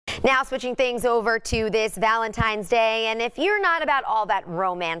Now switching things over to this Valentine's Day, and if you're not about all that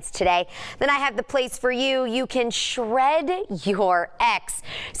romance today, then I have the place for you. You can shred your ex.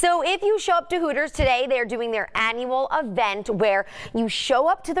 So if you show up to Hooters today, they're doing their annual event where you show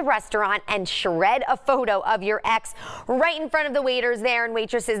up to the restaurant and shred a photo of your ex right in front of the waiters there and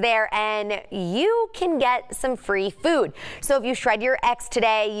waitresses there, and you can get some free food. So if you shred your ex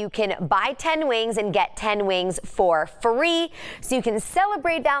today, you can buy 10 wings and get 10 wings for free. So you can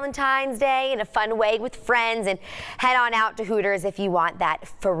celebrate Valentine's Day in a fun way with friends and head on out to Hooters if you want that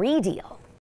free deal.